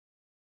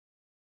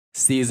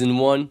Season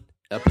 1,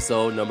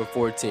 Episode number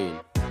 14.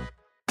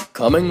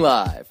 Coming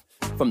live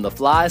from the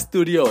Fly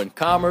Studio in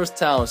Commerce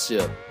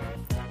Township,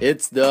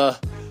 it's the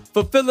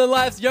Fulfilling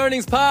Life's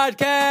Yearnings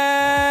Podcast!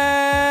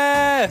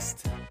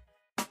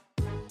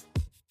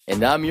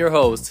 And I'm your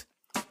host,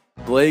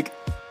 Blake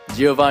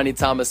Giovanni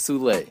Thomas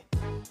Sule.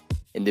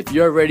 And if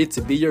you're ready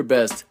to be your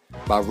best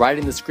by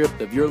writing the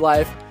script of your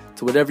life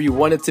to whatever you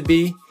want it to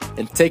be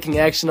and taking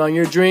action on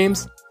your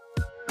dreams,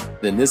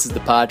 then this is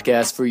the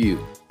podcast for you.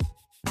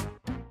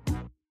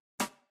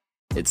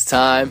 It's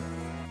time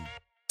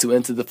to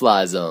enter the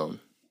fly zone.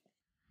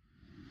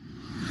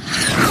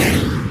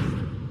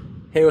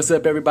 Hey, what's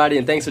up, everybody,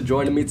 and thanks for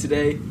joining me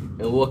today,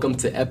 and welcome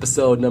to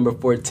episode number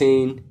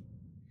 14.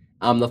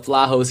 I'm the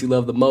fly host you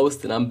love the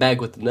most, and I'm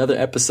back with another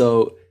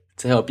episode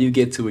to help you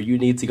get to where you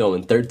need to go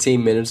in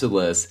 13 minutes or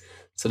less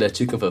so that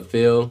you can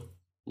fulfill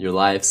your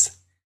life's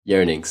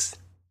yearnings.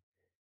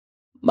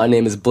 My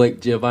name is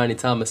Blake Giovanni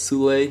Thomas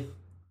Sule, and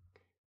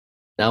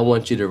I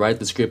want you to write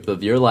the script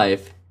of your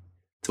life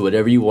to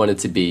whatever you want it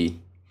to be,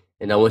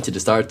 and I want you to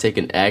start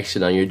taking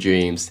action on your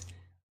dreams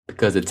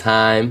because the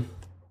time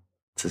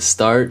to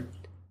start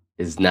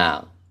is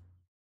now.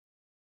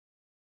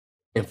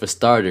 And for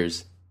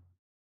starters,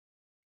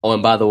 oh,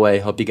 and by the way,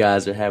 hope you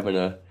guys are having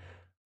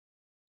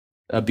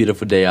a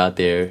beautiful day out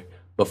there,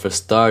 but for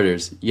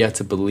starters, you have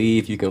to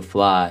believe you can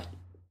fly,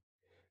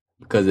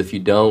 because if you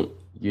don't,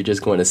 you're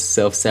just going to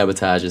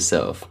self-sabotage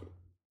yourself.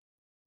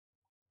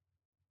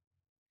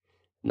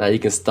 Now you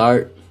can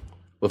start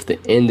with the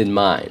end in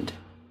mind.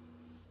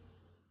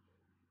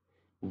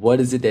 What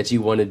is it that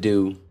you want to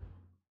do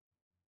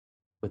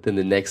within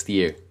the next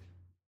year?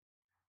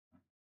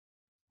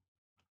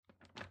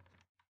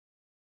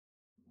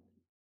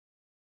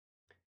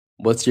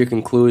 What's your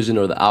conclusion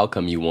or the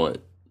outcome you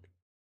want?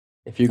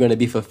 If you're going to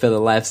be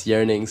fulfilling life's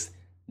yearnings,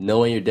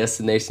 knowing your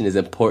destination is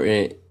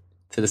important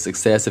to the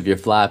success of your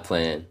fly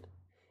plan.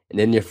 And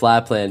in your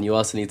fly plan, you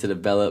also need to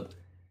develop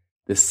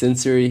the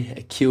sensory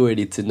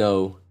acuity to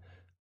know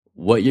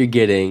what you're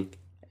getting,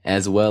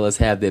 as well as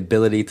have the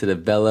ability to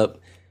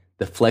develop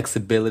the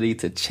flexibility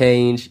to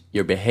change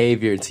your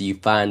behavior until you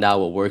find out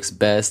what works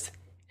best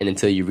and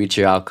until you reach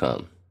your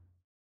outcome.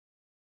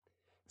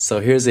 So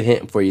here's a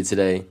hint for you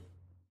today.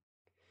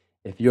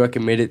 If you are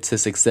committed to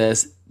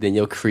success, then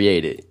you'll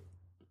create it.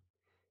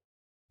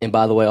 And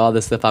by the way, all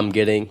this stuff I'm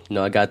getting,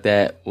 I got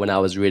that when I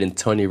was reading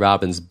Tony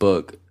Robbins'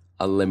 book,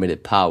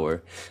 Unlimited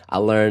Power. I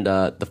learned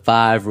the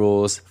 5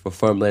 rules for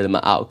formulating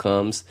my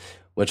outcomes,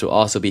 which will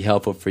also be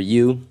helpful for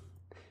you.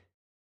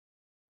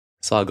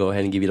 So I'll go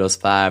ahead and give you those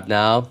 5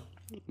 now.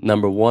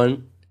 Number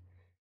 1,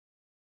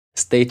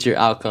 state your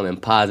outcome in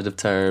positive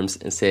terms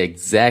and say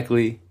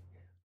exactly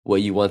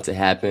what you want to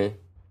happen.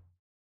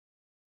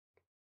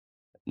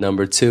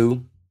 Number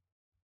 2,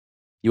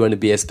 you want to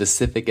be as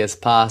specific as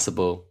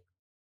possible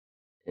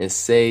and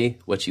say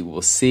what you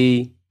will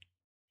see,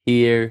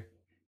 hear,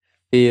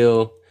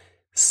 feel,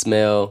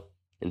 smell,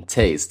 and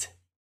taste.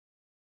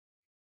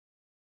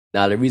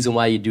 Now, the reason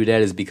why you do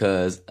that is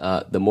because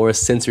the more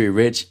sensory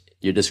rich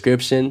your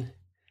description,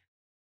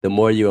 the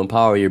more you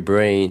empower your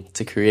brain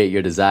to create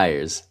your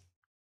desires.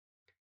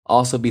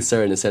 Also, be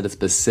certain to set a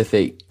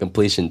specific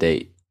completion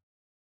date.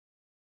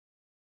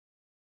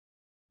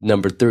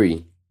 Number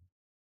 3,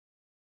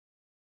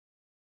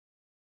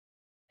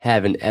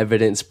 have an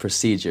evidence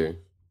procedure.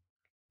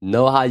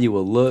 Know how you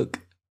will look,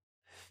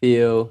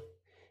 feel,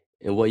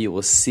 and what you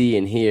will see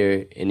and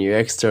hear in your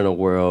external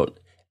world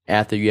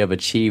after you have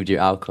achieved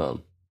your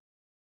outcome.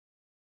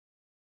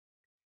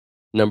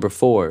 Number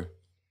 4,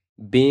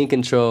 be in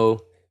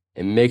control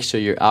and make sure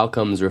your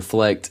outcomes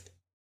reflect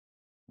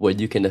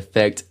what you can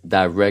affect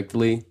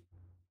directly.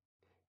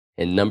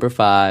 And number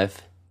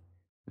 5,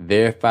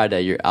 verify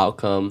that your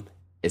outcome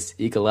is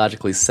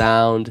ecologically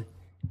sound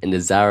and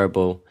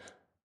desirable.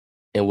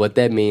 And what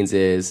that means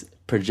is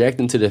project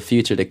into the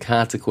future the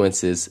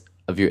consequences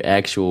of your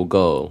actual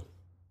goal.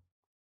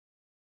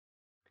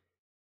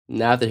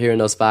 Now, after hearing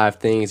those 5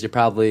 things, you're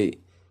probably,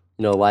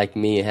 like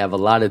me, and have a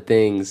lot of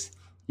things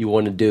you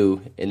want to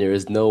do, and there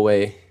is no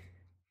way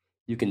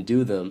you can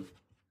do them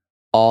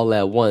all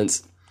at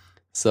once.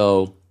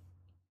 So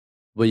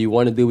what you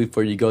want to do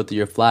before you go through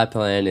your fly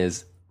plan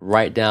is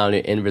write down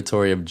your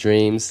inventory of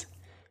dreams,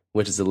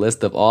 which is a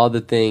list of all the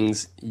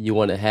things you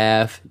want to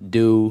have,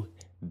 do,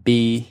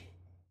 be,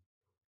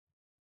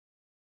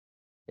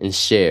 and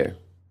share.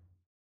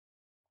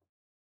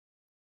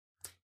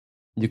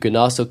 You can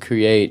also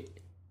create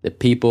the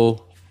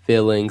people,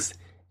 feelings,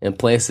 and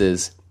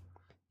places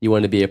you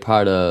want to be a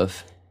part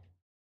of,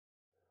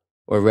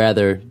 or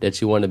rather, that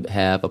you want to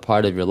have a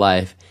part of your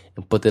life,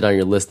 and put that on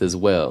your list as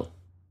well.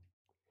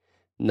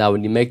 Now,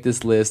 when you make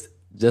this list,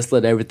 just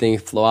let everything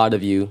flow out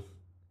of you,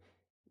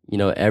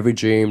 every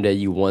dream that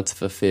you want to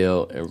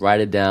fulfill, and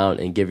write it down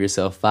and give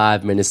yourself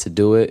 5 minutes to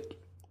do it.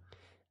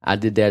 I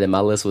did that, and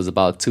my list was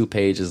about 2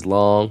 pages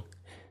long.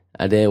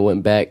 I then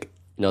went back,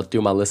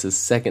 through my list a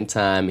second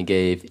time and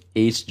gave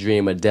each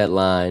dream a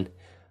deadline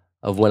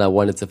of when I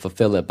wanted to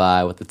fulfill it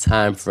by, with a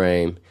time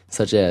frame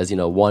such as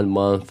 1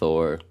 month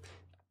or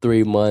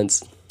 3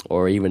 months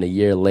or even a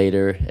year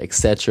later,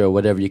 etc.,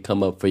 whatever you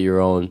come up for your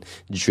own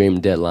dream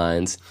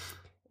deadlines.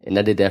 And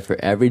I did that for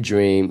every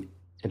dream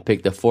and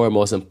picked the 4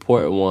 most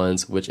important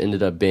ones, which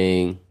ended up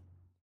being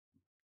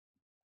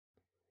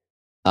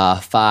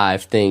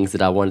 5 things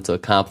that I wanted to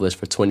accomplish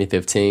for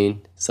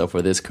 2015. So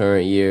for this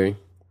current year.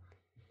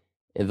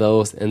 And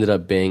those ended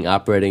up being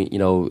operating,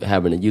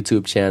 having a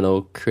YouTube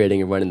channel,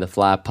 creating and running the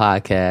Fly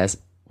podcast,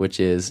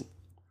 which is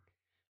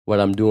what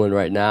I'm doing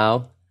right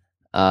now.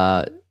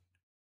 The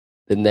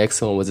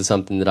next one was just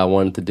something that I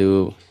wanted to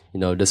do,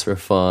 just for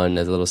fun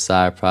as a little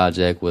side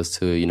project, was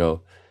to,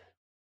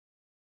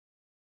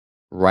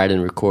 write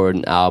and record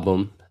an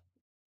album.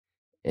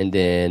 And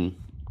then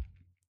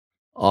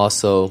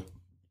also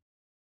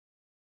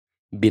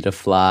be the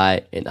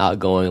fly and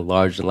outgoing,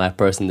 larger-than-life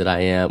person that I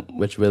am,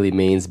 which really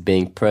means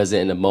being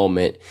present in the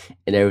moment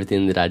in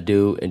everything that I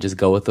do and just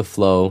go with the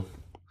flow.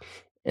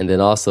 And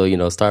then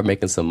also, start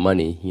making some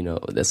money.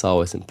 That's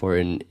always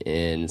important.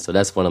 And so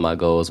that's one of my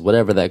goals,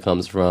 whatever that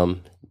comes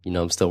from.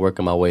 I'm still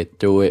working my way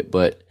through it,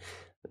 but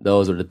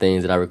those are the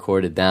things that I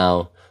recorded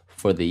down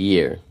for the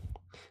year.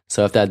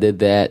 So after I did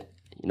that,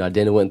 I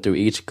then went through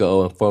each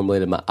goal and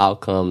formulated my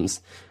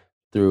outcomes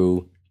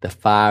through the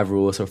 5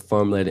 rules for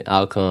formulating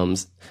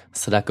outcomes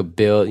so that I could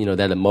build,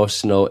 that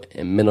emotional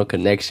and mental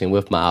connection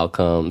with my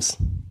outcomes.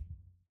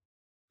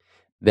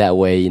 That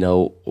way,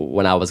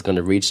 when I was going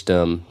to reach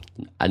them,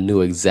 I knew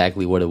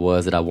exactly what it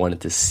was that I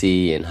wanted to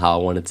see and how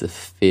I wanted to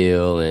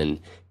feel and,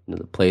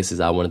 the places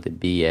I wanted to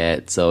be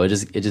at. So it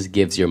just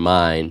gives your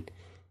mind,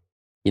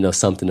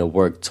 something to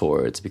work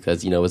towards,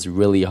 because, it's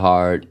really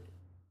hard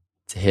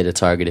to hit a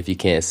target if you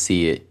can't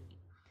see it.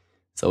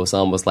 So it's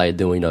almost like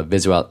doing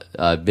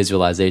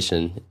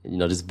visualization,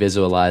 just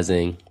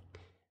visualizing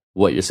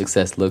what your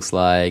success looks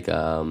like,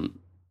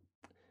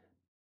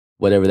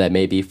 whatever that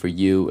may be for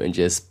you, and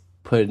just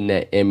putting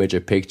that image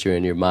or picture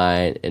in your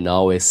mind and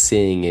always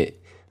seeing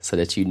it so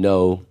that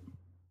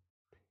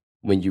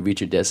when you reach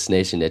your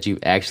destination that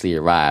you've actually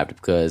arrived,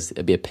 because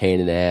it'd be a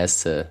pain in the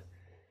ass to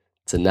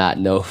not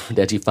know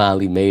that you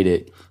finally made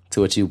it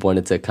to what you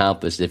wanted to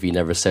accomplish if you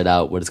never set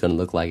out what it's going to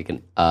look like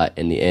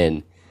in the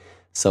end.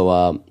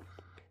 So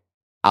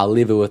I'll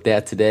leave it with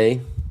that today,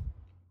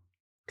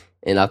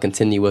 and I'll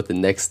continue with the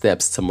next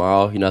steps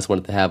tomorrow. I just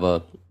wanted to have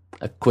a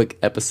quick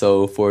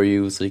episode for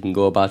you so you can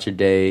go about your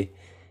day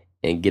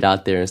and get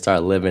out there and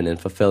start living and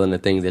fulfilling the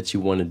things that you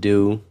want to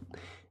do.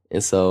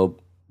 And so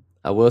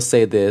I will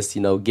say this,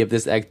 give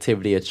this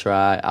activity a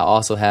try. I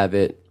also have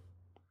it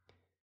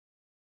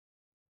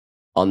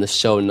on the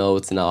show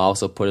notes, and I'll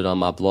also put it on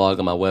my blog,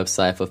 on my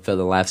website,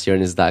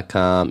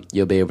 fulfillinglifeyearnings.com.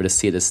 You'll be able to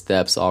see the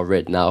steps all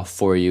written out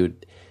for you.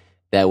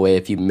 That way,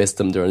 if you missed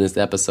them during this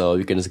episode,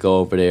 you can just go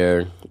over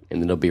there,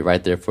 and it'll be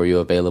right there for you,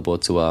 available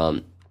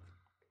to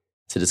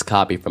just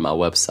copy from my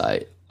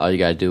website. All you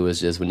gotta do is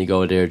just, when you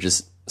go there,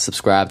 just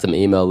subscribe to my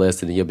email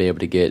list, and then you'll be able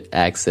to get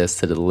access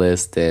to the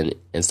list and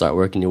start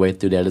working your way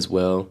through that as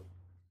well.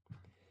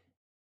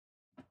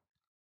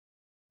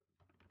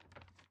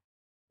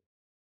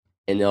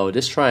 And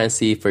just try and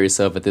see for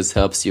yourself if this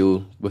helps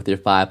you with your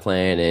 5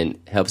 plan and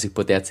helps you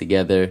put that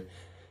together.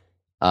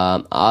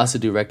 I also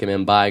do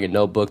recommend buying a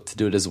notebook to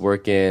do this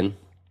work in,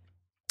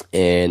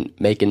 and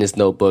making this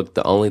notebook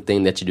the only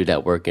thing that you do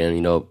that work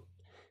in.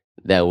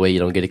 That way you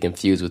don't get it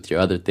confused with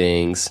your other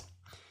things,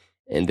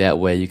 and that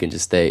way you can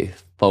just stay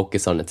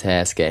focused on the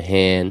task at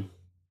hand.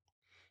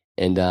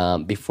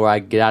 And before I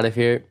get out of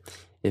here,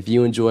 if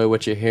you enjoy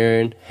what you're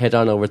hearing, head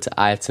on over to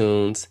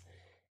iTunes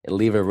and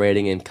leave a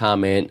rating and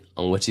comment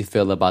on what you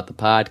feel about the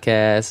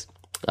podcast.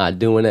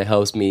 Doing it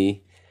helps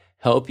me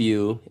help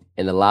you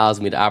and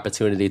allows me the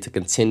opportunity to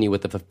continue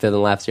with the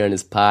Fulfilling Life's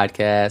Yearnings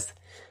podcast.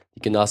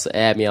 You can also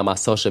add me on my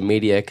social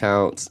media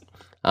accounts.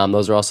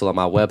 Those are also on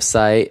my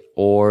website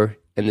or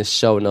in the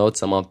show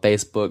notes. I'm on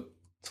Facebook,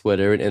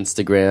 Twitter, and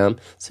Instagram.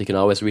 So you can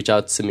always reach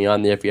out to me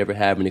on there if you ever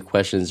have any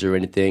questions or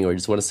anything, or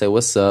just want to say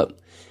what's up.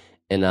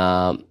 And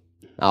I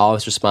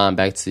always respond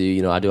back to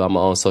you. I do all my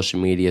own social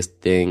media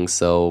things.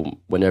 So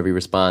whenever you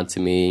respond to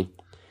me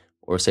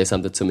or say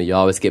something to me, you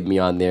always get me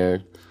on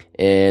there.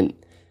 And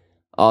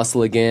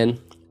also, again,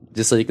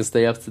 just so you can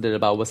stay up to date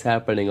about what's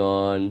happening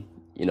on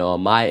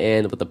my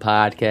end with the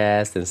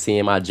podcast and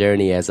seeing my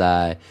journey as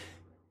I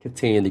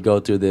continue to go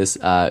through this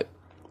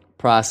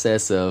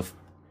process of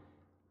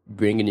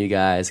bringing you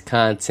guys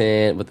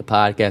content with the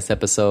podcast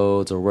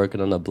episodes, or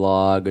working on the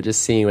blog, or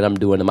just seeing what I'm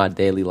doing in my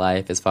daily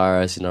life as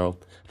far as,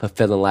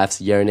 fulfilling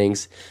life's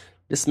yearnings.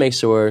 Just make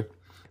sure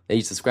that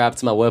you subscribe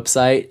to my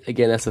website.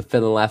 Again, that's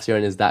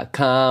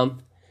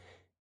fulfillinglifeyearnings.com.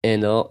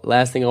 And the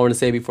last thing I want to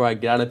say before I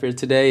get out of here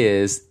today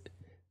is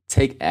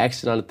take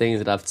action on the things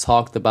that I've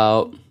talked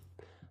about.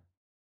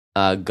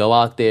 Go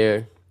out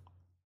there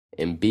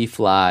and be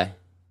fly,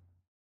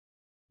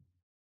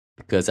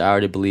 because I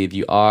already believe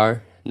you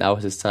are. Now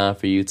it's just time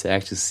for you to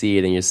actually see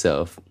it in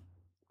yourself.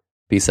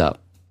 Peace out.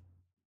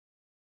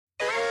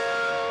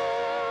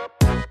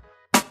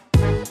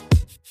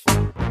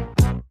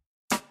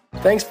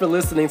 Thanks for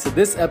listening to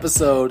this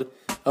episode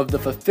of the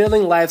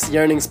Fulfilling Life's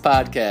Yearnings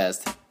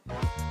podcast.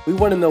 We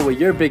want to know what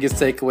your biggest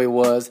takeaway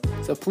was,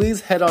 so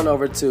please head on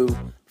over to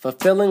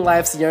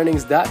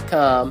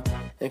fulfillinglife'syearnings.com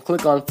and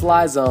click on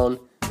Fly Zone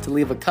to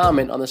leave a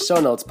comment on the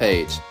show notes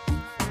page.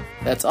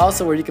 That's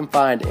also where you can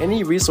find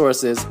any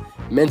resources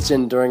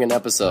mentioned during an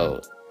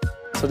episode.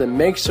 So to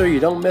make sure you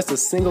don't miss a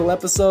single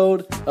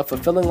episode of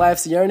Fulfilling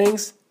Life's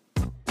Yearnings,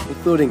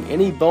 including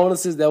any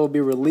bonuses that will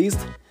be released,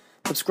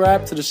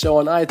 subscribe to the show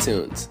on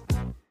iTunes.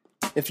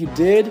 If you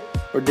did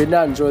or did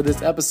not enjoy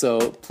this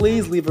episode,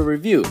 please leave a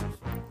review.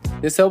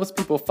 This helps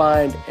people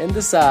find and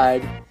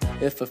decide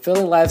if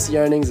Fulfilling Life's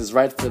Yearnings is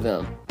right for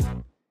them.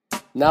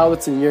 Now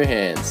it's in your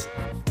hands.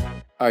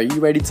 Are you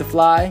ready to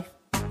fly?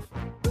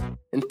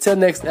 Until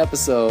next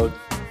episode,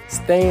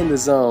 stay in the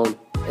zone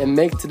and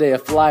make today a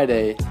fly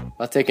day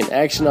by taking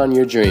action on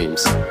your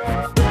dreams.